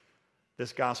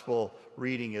This gospel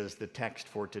reading is the text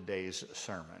for today's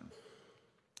sermon.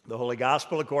 The Holy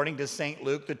Gospel according to St.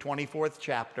 Luke, the 24th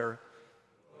chapter.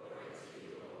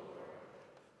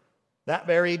 That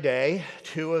very day,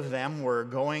 two of them were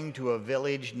going to a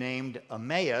village named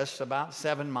Emmaus, about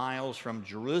 7 miles from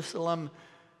Jerusalem,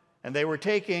 and they were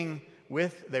talking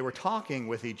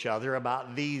with each other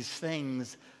about these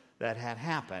things that had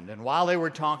happened. And while they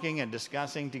were talking and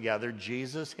discussing together,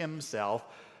 Jesus himself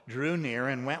drew near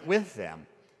and went with them,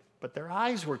 but their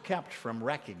eyes were kept from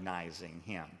recognizing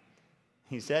him.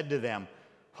 He said to them,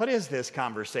 "What is this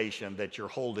conversation that you're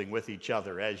holding with each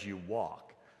other as you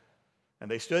walk?" And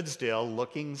they stood still,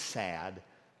 looking sad.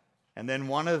 And then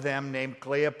one of them, named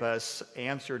Cleopas,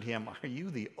 answered him, "Are you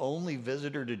the only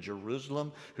visitor to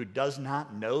Jerusalem who does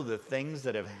not know the things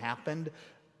that have happened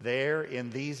there in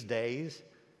these days?"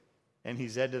 And he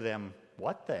said to them,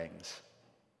 "What things?"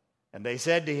 And they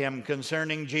said to him,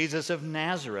 "Concerning Jesus of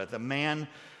Nazareth, a man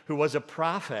who was a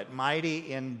prophet,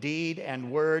 mighty in deed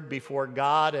and word before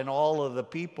God and all of the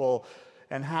people,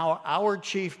 and how our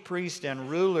chief priests and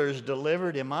rulers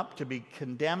delivered him up to be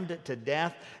condemned to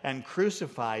death and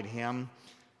crucified him.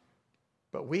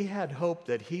 But we had hoped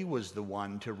that he was the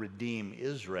one to redeem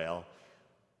Israel.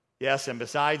 Yes, and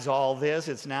besides all this,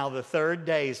 it's now the third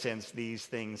day since these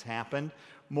things happened.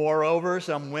 Moreover,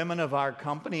 some women of our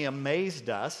company amazed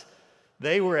us.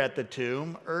 They were at the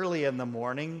tomb early in the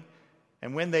morning,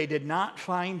 and when they did not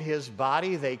find his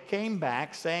body, they came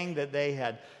back saying that they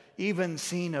had even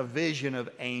seen a vision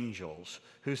of angels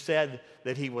who said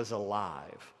that he was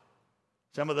alive.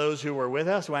 Some of those who were with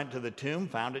us went to the tomb,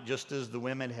 found it just as the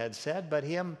women had said, but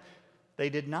him they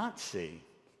did not see."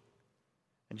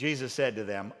 And Jesus said to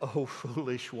them, "O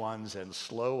foolish ones and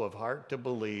slow of heart to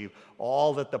believe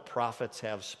all that the prophets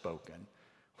have spoken.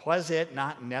 Was it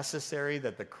not necessary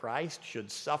that the Christ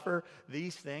should suffer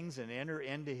these things and enter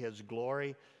into his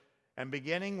glory?" And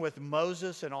beginning with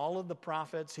Moses and all of the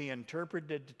prophets, he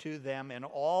interpreted to them in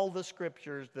all the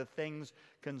scriptures the things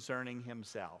concerning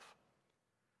himself.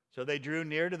 So they drew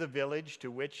near to the village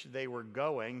to which they were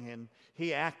going, and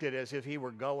he acted as if he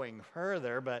were going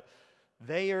further, but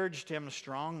they urged him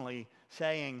strongly,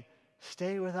 saying,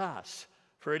 "Stay with us,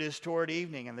 for it is toward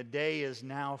evening, and the day is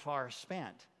now far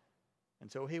spent." And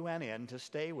so he went in to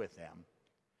stay with them.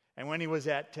 And when he was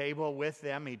at table with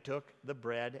them, he took the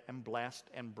bread and blessed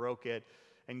and broke it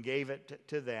and gave it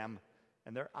to them.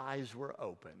 And their eyes were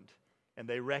opened, and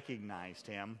they recognized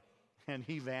him, and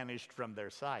he vanished from their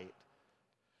sight.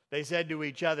 They said to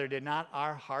each other, "Did not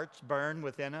our hearts burn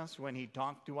within us when he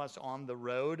talked to us on the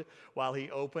road, while he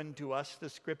opened to us the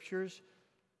scriptures?"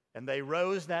 And they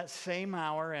rose that same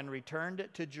hour and returned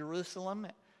to Jerusalem.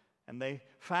 And they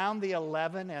found the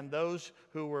 11 and those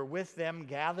who were with them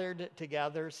gathered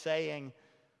together, saying,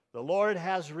 "The Lord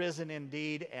has risen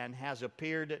indeed and has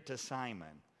appeared to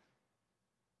Simon."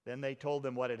 Then they told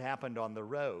them what had happened on the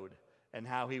road and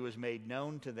how he was made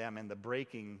known to them in the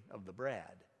breaking of the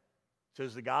bread. So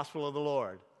is the gospel of the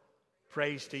Lord.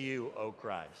 Praise to you, O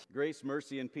Christ. Grace,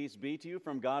 mercy, and peace be to you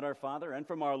from God our Father and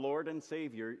from our Lord and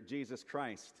Savior, Jesus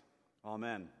Christ.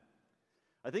 Amen.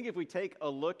 I think if we take a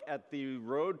look at the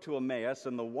road to Emmaus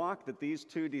and the walk that these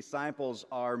two disciples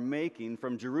are making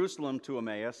from Jerusalem to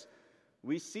Emmaus,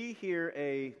 we see here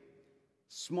a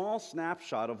small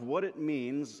snapshot of what it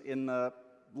means in the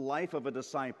life of a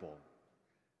disciple.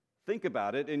 Think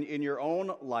about it. In your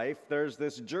own life, there's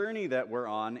this journey that we're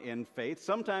on in faith.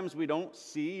 Sometimes we don't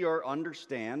see or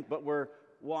understand, but we're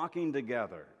walking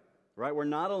together. Right? We're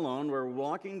not alone. We're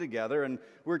walking together, and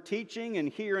we're teaching and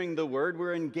hearing the word.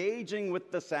 We're engaging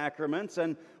with the sacraments,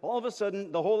 and all of a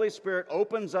sudden, the Holy Spirit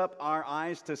opens up our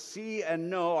eyes to see and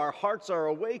know. Our hearts are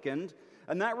awakened,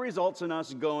 and that results in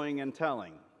us going and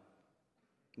telling.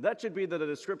 That should be the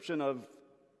description of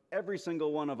every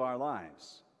single one of our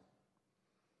lives.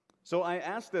 So I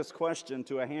asked this question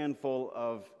to a handful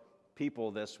of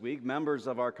people this week, members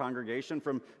of our congregation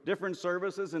from different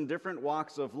services and different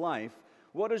walks of life.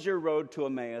 What does your road to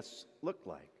Emmaus look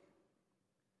like?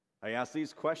 I ask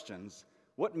these questions.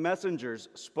 What messengers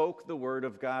spoke the word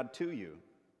of God to you?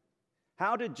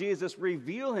 How did Jesus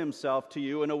reveal himself to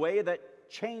you in a way that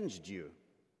changed you?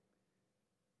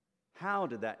 How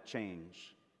did that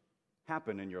change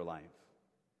happen in your life?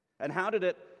 And how did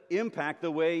it impact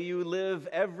the way you live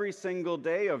every single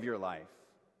day of your life?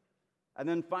 And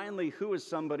then finally, who is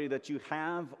somebody that you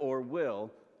have or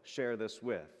will share this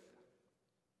with?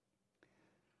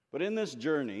 But in this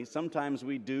journey, sometimes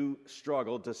we do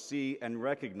struggle to see and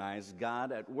recognize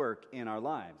God at work in our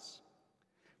lives.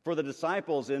 For the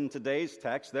disciples in today's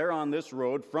text, they're on this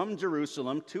road from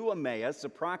Jerusalem to Emmaus,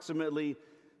 approximately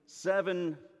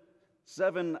seven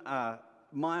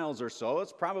miles or so.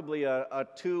 It's probably a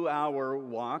 2-hour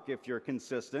walk if you're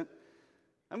consistent.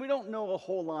 And we don't know a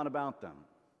whole lot about them.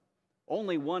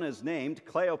 Only one is named,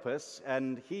 Cleopas,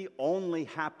 and he only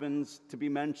happens to be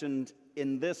mentioned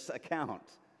in this account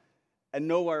and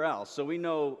nowhere else. So we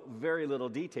know very little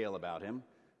detail about him.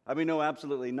 And we know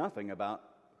absolutely nothing about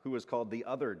who is called the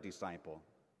other disciple.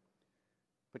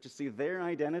 But you see, their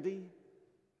identity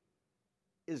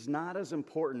is not as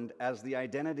important as the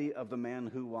identity of the man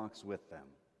who walks with them.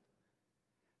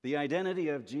 The identity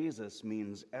of Jesus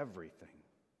means everything.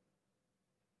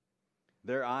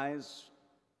 Their eyes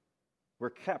were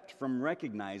kept from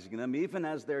recognizing them, even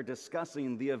as they're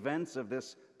discussing the events of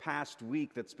this past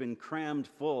week that's been crammed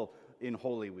full in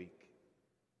Holy Week.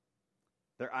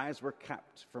 Their eyes were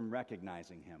kept from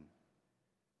recognizing him.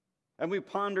 And we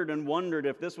pondered and wondered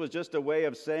if this was just a way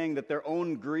of saying that their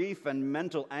own grief and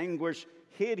mental anguish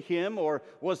hid him, or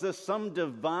was this some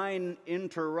divine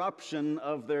interruption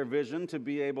of their vision to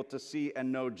be able to see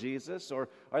and know Jesus? Or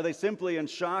are they simply in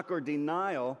shock or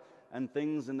denial and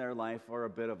things in their life are a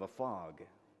bit of a fog?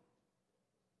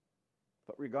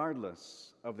 But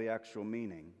regardless of the actual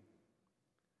meaning,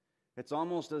 it's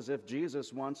almost as if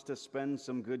Jesus wants to spend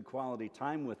some good quality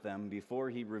time with them before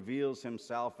he reveals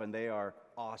himself and they are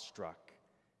awestruck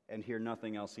and hear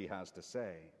nothing else he has to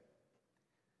say.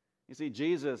 You see,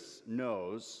 Jesus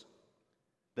knows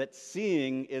that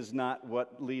seeing is not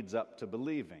what leads up to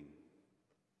believing.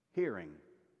 Hearing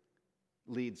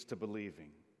leads to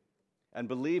believing. And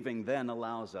believing then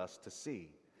allows us to see.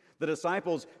 The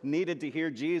disciples needed to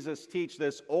hear Jesus teach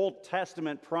this Old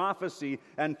Testament prophecy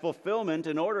and fulfillment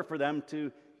in order for them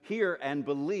to hear and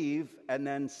believe and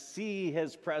then see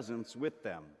his presence with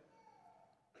them.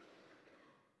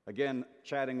 Again,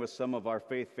 chatting with some of our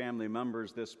faith family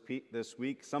members this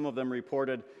week, some of them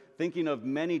reported thinking of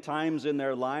many times in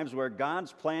their lives where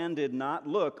God's plan did not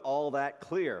look all that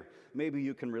clear. Maybe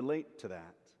you can relate to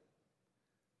that.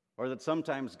 Or that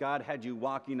sometimes God had you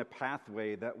walking a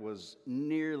pathway that was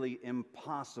nearly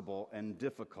impossible and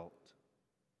difficult.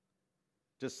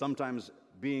 Just sometimes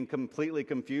being completely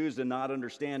confused and not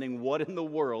understanding what in the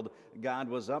world God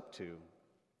was up to.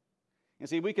 And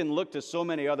see, we can look to so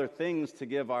many other things to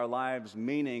give our lives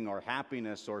meaning or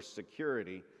happiness or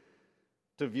security,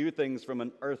 to view things from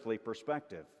an earthly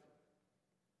perspective.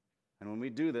 And when we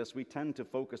do this, we tend to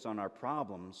focus on our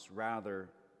problems rather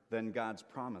than God's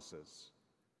promises.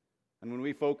 And when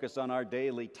we focus on our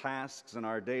daily tasks and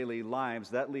our daily lives,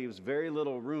 that leaves very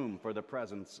little room for the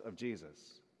presence of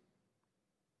Jesus.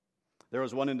 There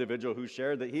was one individual who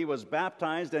shared that he was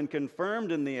baptized and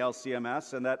confirmed in the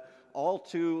LCMS, and that all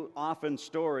too often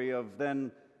story of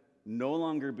then no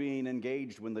longer being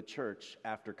engaged with the church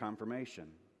after confirmation.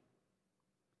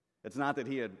 It's not that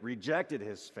he had rejected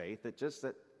his faith, it's just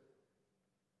that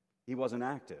he wasn't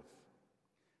active.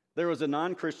 There was a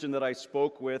non-Christian that I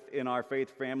spoke with in our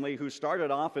faith family who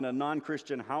started off in a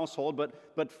non-Christian household,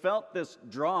 but felt this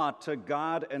draw to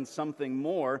God and something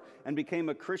more and became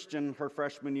a Christian her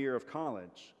freshman year of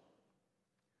college.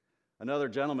 Another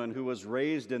gentleman who was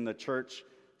raised in the church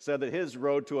said that his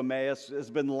road to Emmaus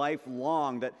has been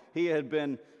lifelong, that he had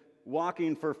been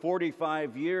walking for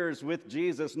 45 years with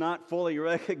Jesus, not fully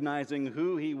recognizing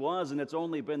who he was, and it's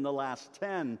only been the last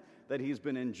 10 that he's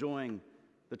been enjoying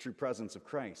the true presence of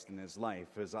Christ in his life,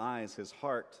 his eyes, his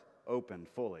heart opened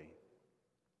fully.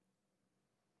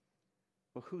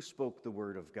 Well, who spoke the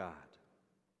word of God?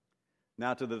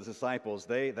 Now to the disciples,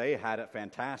 they had it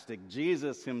fantastic.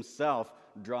 Jesus himself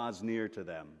draws near to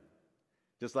them.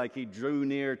 Just like he drew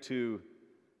near to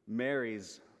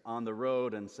Mary's on the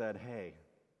road and said, hey.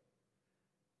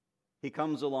 He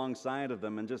comes alongside of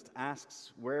them and just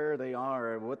asks where they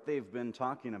are or what they've been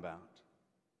talking about.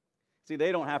 See,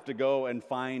 they don't have to go and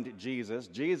find Jesus.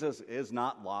 Jesus is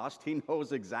not lost. He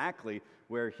knows exactly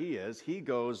where he is. He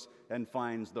goes and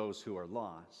finds those who are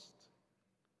lost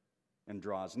and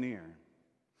draws near,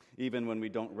 even when we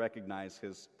don't recognize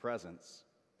his presence.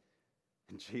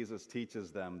 And Jesus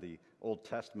teaches them the Old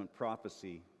Testament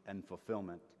prophecy and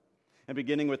fulfillment. And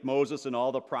beginning with Moses and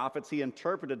all the prophets, he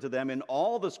interpreted to them in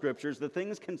all the scriptures the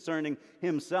things concerning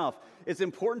himself. It's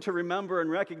important to remember and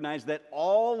recognize that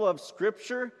all of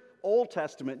Scripture, Old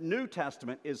Testament, New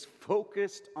Testament, is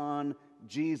focused on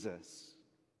Jesus.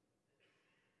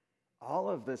 All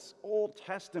of this Old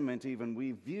Testament even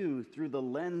we view through the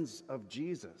lens of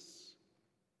Jesus.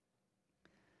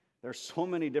 There's so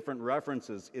many different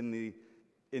references in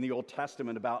the Old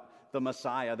Testament about the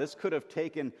Messiah. This could have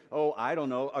taken,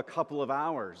 a couple of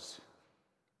hours.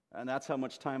 And that's how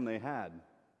much time they had.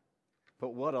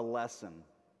 But what a lesson.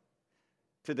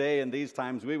 Today, in these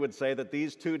times, we would say that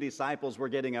these two disciples were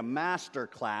getting a master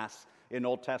class in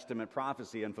Old Testament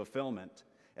prophecy and fulfillment,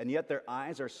 and yet their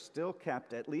eyes are still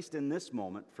kept, at least in this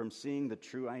moment, from seeing the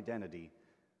true identity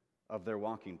of their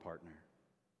walking partner.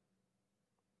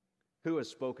 Who has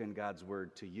spoken God's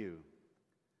word to you?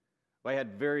 I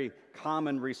had very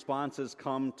common responses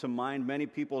come to mind. Many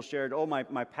people shared,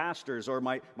 my pastors or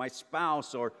my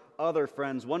spouse or other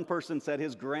friends. One person said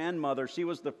his grandmother, she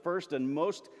was the first and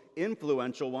most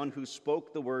influential one who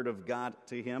spoke the word of God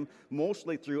to him,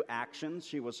 mostly through actions.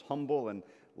 She was humble and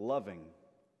loving.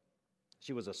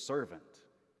 She was a servant.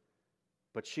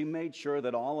 But she made sure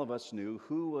that all of us knew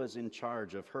who was in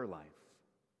charge of her life.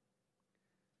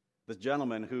 This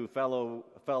gentleman who fell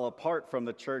apart from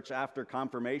the church after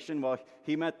confirmation, well,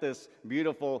 he met this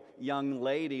beautiful young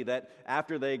lady that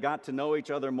after they got to know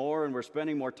each other more and were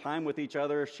spending more time with each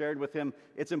other, shared with him,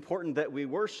 it's important that we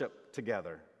worship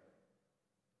together.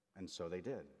 And so they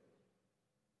did.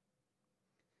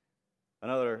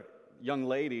 Another young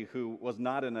lady who was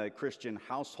not in a Christian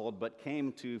household but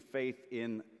came to faith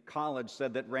in college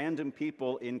said that random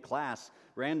people in class,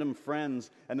 random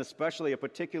friends, and especially a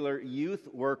particular youth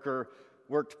worker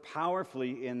worked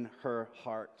powerfully in her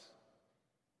heart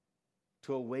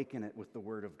to awaken it with the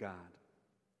Word of God.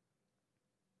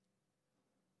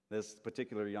 This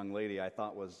particular young lady I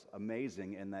thought was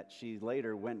amazing in that she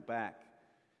later went back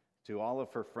to all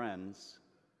of her friends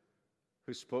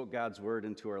who spoke God's Word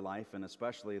into her life, and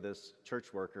especially this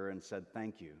church worker, and said,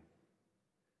 "Thank you."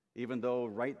 Even though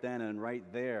right then and right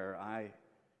there, I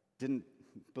didn't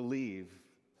believe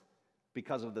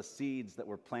because of the seeds that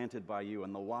were planted by you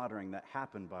and the watering that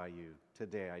happened by you,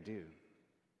 today I do.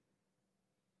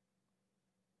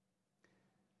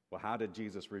 Well, how did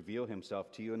Jesus reveal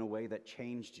himself to you in a way that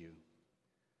changed you?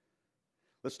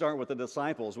 Let's start with the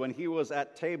disciples. When he was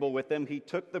at table with them, he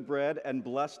took the bread and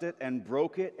blessed it and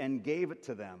broke it and gave it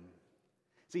to them.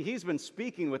 See, he's been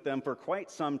speaking with them for quite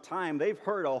some time. They've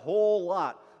heard a whole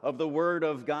lot of the Word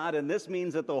of God, and this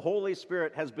means that the Holy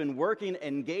Spirit has been working,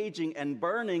 engaging, and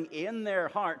burning in their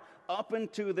heart up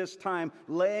until this time,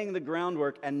 laying the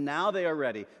groundwork, and now they are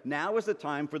ready. Now is the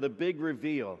time for the big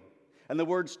reveal. And the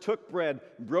words "took bread,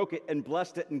 broke it, and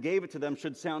blessed it, and gave it to them"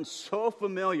 should sound so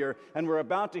familiar, and we're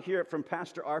about to hear it from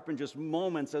Pastor Arp in just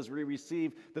moments as we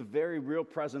receive the very real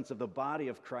presence of the body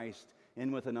of Christ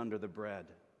in, with, and under the bread.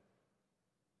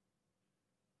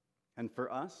 And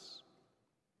for us,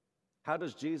 how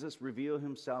does Jesus reveal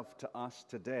himself to us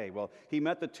today? Well, he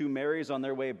met the two Marys on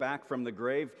their way back from the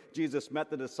grave. Jesus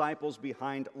met the disciples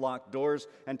behind locked doors.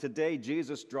 And today,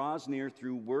 Jesus draws near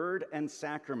through word and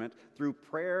sacrament, through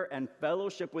prayer and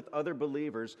fellowship with other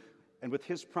believers, and with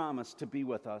his promise to be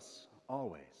with us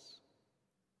always.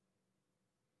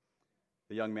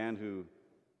 The young man who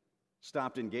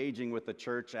stopped engaging with the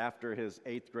church after his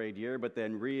 8th grade year, but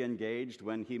then re-engaged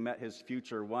when he met his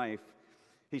future wife,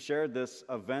 he shared this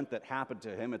event that happened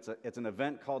to him. It's an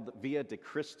event called Via de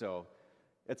Cristo.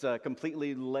 It's a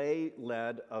completely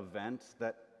lay-led event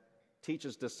that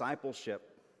teaches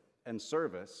discipleship and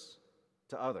service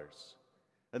to others.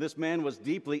 And this man was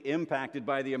deeply impacted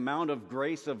by the amount of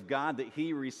grace of God that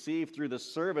he received through the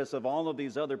service of all of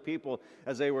these other people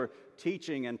as they were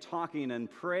teaching and talking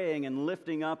and praying and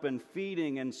lifting up and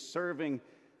feeding and serving.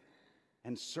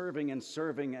 And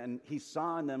he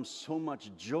saw in them so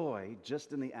much joy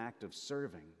just in the act of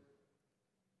serving.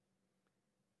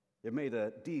 It made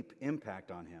a deep impact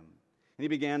on him. And he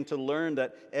began to learn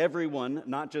that everyone,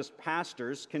 not just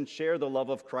pastors, can share the love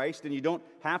of Christ, and you don't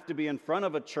have to be in front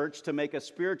of a church to make a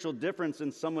spiritual difference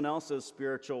in someone else's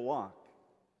spiritual walk.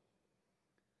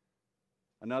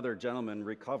 Another gentleman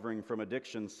recovering from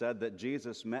addiction said that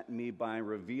Jesus met me by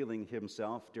revealing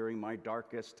himself during my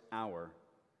darkest hour.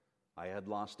 I had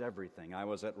lost everything. I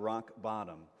was at rock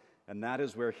bottom. And that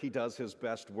is where he does his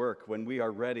best work, when we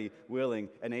are ready, willing,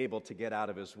 and able to get out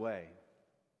of his way.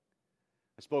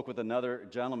 I spoke with another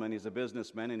gentleman. He's a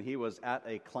businessman, and he was at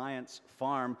a client's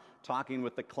farm talking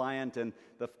with the client, and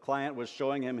the client was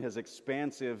showing him his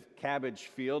expansive cabbage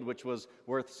field, which was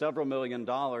worth several $million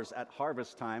at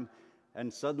harvest time,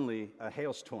 and suddenly a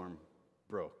hailstorm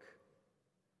broke.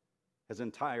 His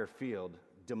entire field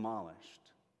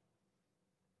demolished.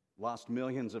 Lost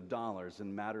millions of dollars in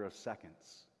a matter of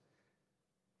seconds.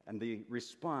 And the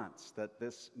response that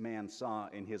this man saw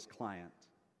in his client,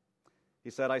 he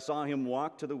said, "I saw him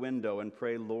walk to the window and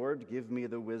pray, 'Lord, give me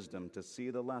the wisdom to see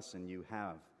the lesson you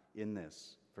have in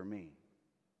this for me.'"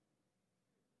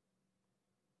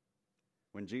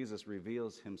 When Jesus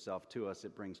reveals himself to us,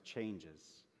 it brings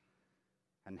changes.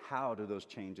 And how do those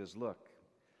changes look?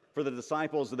 For the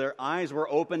disciples, their eyes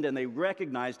were opened and they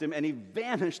recognized him, and he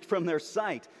vanished from their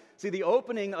sight. See, the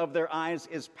opening of their eyes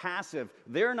is passive.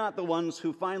 They're not the ones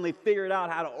who finally figured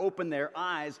out how to open their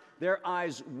eyes. Their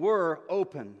eyes were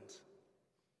opened.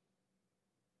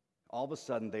 All of a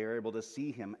sudden, they are able to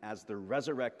see him as the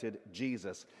resurrected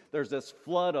Jesus. There's this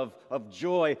flood of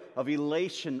joy, of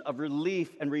elation, of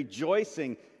relief and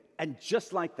rejoicing. And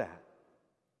just like that,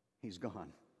 he's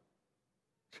gone.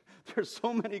 There's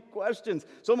so many questions,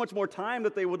 so much more time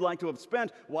that they would like to have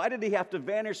spent. Why did he have to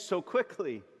vanish so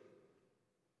quickly?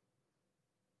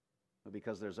 Well,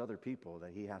 because there's other people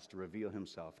that he has to reveal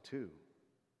himself to.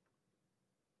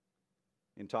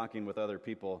 In talking with other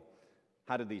people,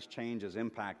 how did these changes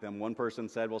impact them? One person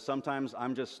said, well, sometimes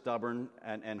I'm just stubborn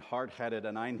and hard-headed,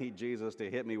 and I need Jesus to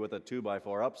hit me with a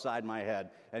 2x4 upside my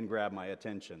head and grab my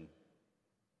attention.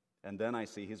 And then I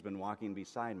see he's been walking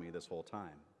beside me this whole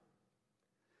time.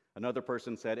 Another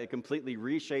person said, it completely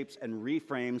reshapes and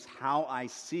reframes how I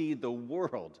see the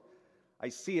world. I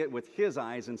see it with his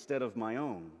eyes instead of my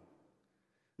own.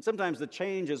 And sometimes the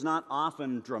change is not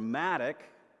often dramatic,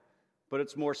 but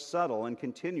it's more subtle and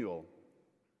continual.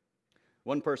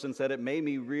 One person said, it made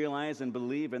me realize and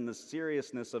believe in the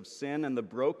seriousness of sin and the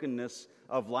brokenness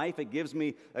of life. It gives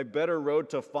me a better road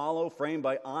to follow, framed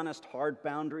by honest, hard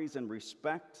boundaries and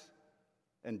respect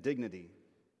and dignity.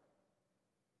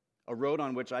 A road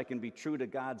on which I can be true to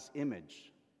God's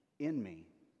image in me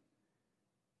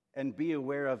and be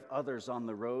aware of others on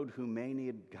the road who may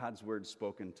need God's word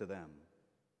spoken to them.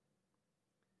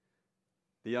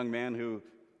 The young man who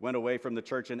went away from the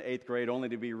church in 8th grade only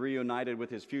to be reunited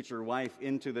with his future wife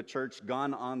into the church,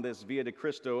 gone on this Via de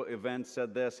Cristo event,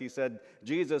 said this. He said,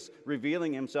 Jesus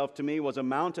revealing himself to me was a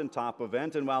mountaintop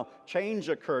event, and while change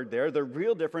occurred there, the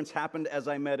real difference happened as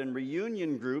I met in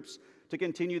reunion groups to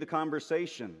continue the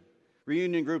conversation.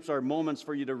 Reunion groups are moments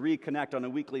for you to reconnect on a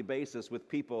weekly basis with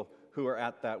people who are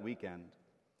at that weekend.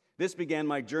 This began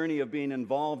my journey of being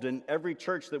involved in every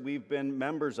church that we've been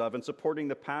members of and supporting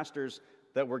the pastors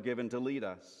that were given to lead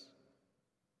us.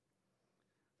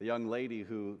 The young lady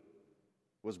who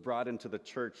was brought into the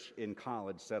church in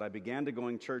college said, I began to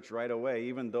going to church right away,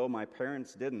 even though my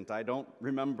parents didn't. I don't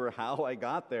remember how I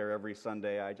got there every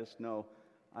Sunday. I just know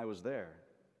I was there.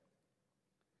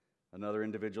 Another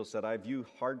individual said, I view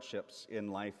hardships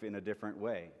in life in a different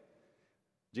way.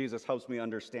 Jesus helps me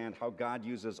understand how God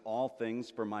uses all things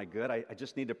for my good. I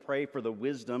just need to pray for the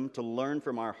wisdom to learn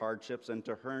from our hardships and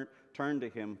to turn to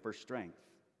him for strength.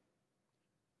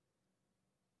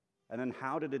 And then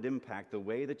how did it impact the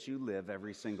way that you live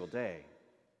every single day?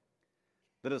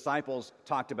 The disciples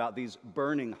talked about these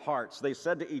burning hearts. They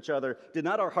said to each other, did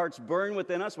not our hearts burn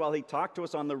within us while he talked to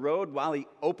us on the road, while he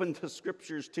opened the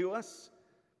scriptures to us?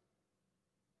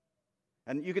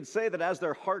 And you could say that as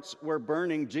their hearts were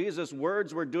burning, Jesus'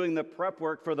 words were doing the prep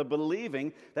work for the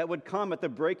believing that would come at the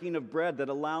breaking of bread that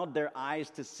allowed their eyes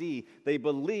to see. They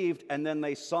believed and then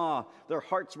they saw. Their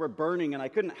hearts were burning, and I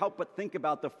couldn't help but think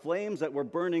about the flames that were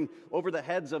burning over the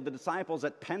heads of the disciples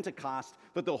at Pentecost,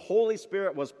 but the Holy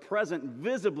Spirit was present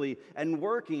visibly and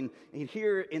working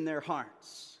here in their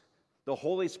hearts. The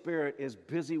Holy Spirit is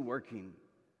busy working,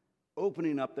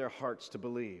 opening up their hearts to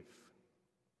believe.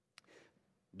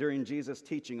 During Jesus'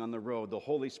 teaching on the road, the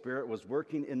Holy Spirit was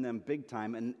working in them big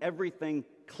time, and everything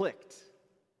clicked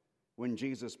when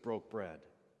Jesus broke bread.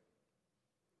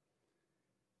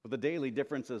 For the daily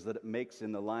differences that it makes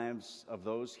in the lives of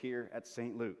those here at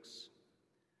St. Luke's,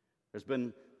 there's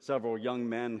been several young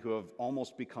men who have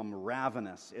almost become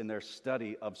ravenous in their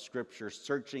study of Scripture,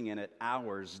 searching in it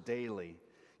hours daily.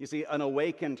 You see, an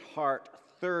awakened heart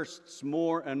thirsts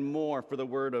more and more for the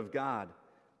Word of God.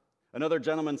 Another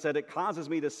gentleman said, it causes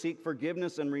me to seek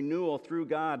forgiveness and renewal through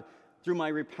God, through my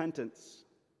repentance.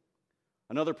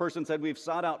 Another person said, we've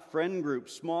sought out friend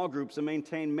groups, small groups, and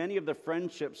maintained many of the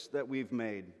friendships that we've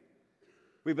made.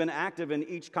 We've been active in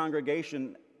each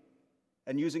congregation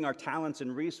and using our talents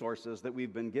and resources that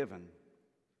we've been given.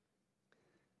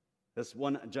 This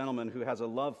one gentleman who has a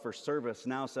love for service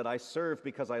now said, I serve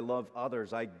because I love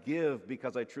others. I give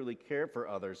because I truly care for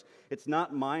others. It's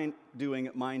not mine doing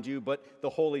it, mind you, but the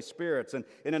Holy Spirit's. And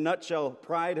in a nutshell,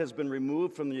 pride has been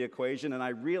removed from the equation, and I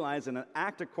realize and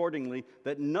act accordingly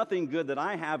that nothing good that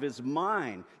I have is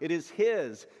mine. It is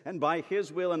His, and by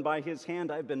His will and by His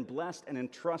hand, I've been blessed and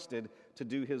entrusted to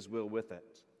do His will with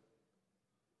it.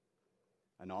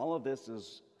 And all of this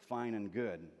is fine and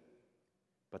good.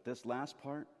 But this last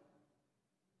part,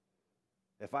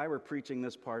 if I were preaching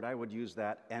this part, I would use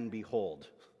that "and behold"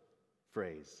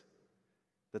 phrase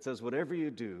that says, whatever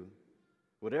you do,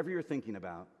 whatever you're thinking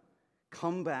about,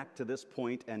 come back to this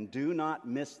point and do not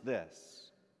miss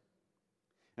this.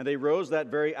 And they rose that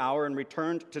very hour and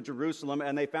returned to Jerusalem,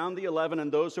 and they found the 11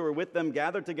 and those who were with them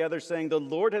gathered together, saying, "The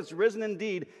Lord has risen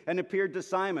indeed and appeared to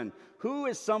Simon. Who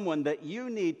is someone that you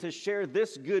need to share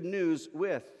this good news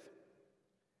with?"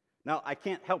 Now, I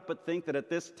can't help but think that at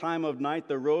this time of night,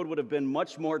 the road would have been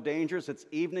much more dangerous. It's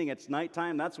evening, it's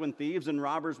nighttime. That's when thieves and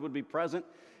robbers would be present.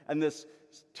 And this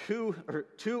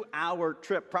two-hour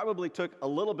trip probably took a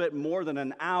little bit more than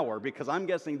an hour, because I'm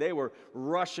guessing they were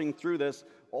rushing through this,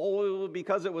 all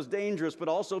because it was dangerous, but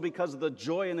also because of the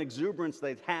joy and exuberance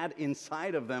they'd had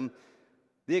inside of them.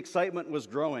 The excitement was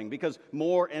growing because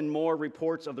more and more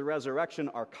reports of the resurrection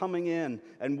are coming in.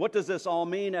 And what does this all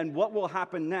mean, and what will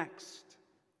happen next?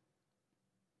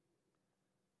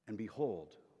 And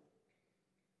behold,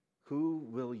 who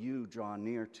will you draw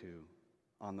near to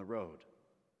on the road?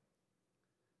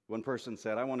 One person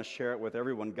said, "I want to share it with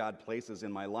everyone God places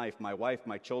in my life, my wife,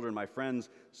 my children, my friends,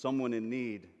 someone in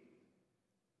need."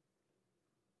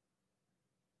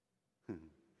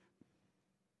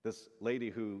 This lady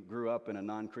who grew up in a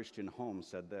non-Christian home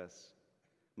said this: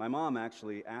 "My mom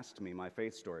actually asked me my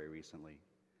faith story recently.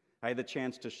 I had the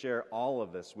chance to share all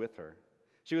of this with her.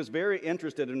 She was very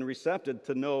interested and receptive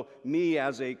to know me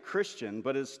as a Christian,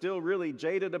 but is still really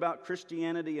jaded about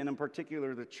Christianity and in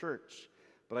particular the church.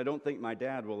 But I don't think my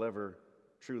dad will ever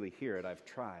truly hear it. I've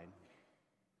tried."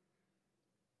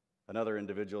 Another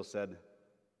individual said,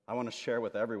 "I want to share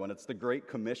with everyone. It's the Great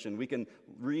Commission. We can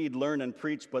read, learn, and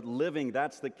preach, but living,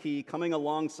 that's the key. Coming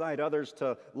alongside others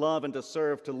to love and to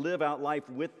serve, to live out life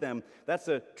with them. That's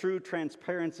a true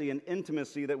transparency and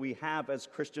intimacy that we have as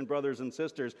Christian brothers and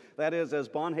sisters. That is, as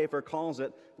Bonhoeffer calls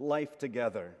it, life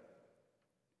together."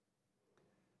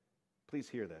 Please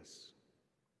hear this.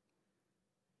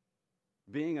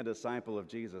 Being a disciple of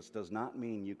Jesus does not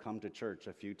mean you come to church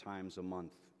a few times a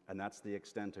month, and that's the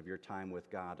extent of your time with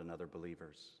God and other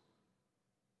believers.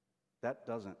 That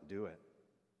doesn't do it.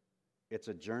 It's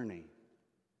a journey,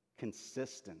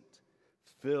 consistent,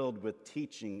 filled with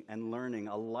teaching and learning,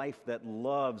 a life that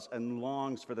loves and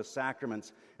longs for the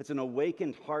sacraments. It's an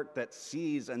awakened heart that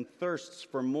sees and thirsts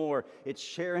for more. It's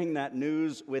sharing that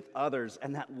news with others.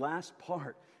 And that last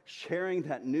part, sharing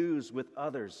that news with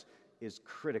others, is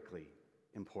critically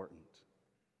important.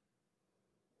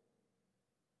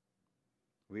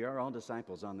 We are all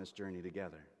disciples on this journey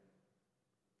together.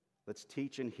 Let's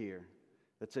teach and hear.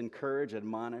 Let's encourage,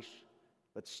 admonish.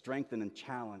 Let's strengthen and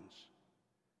challenge.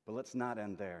 But let's not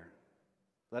end there.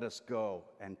 Let us go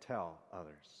and tell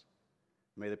others.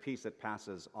 May the peace that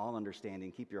passes all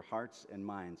understanding keep your hearts and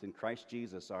minds in Christ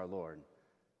Jesus our Lord.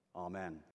 Amen.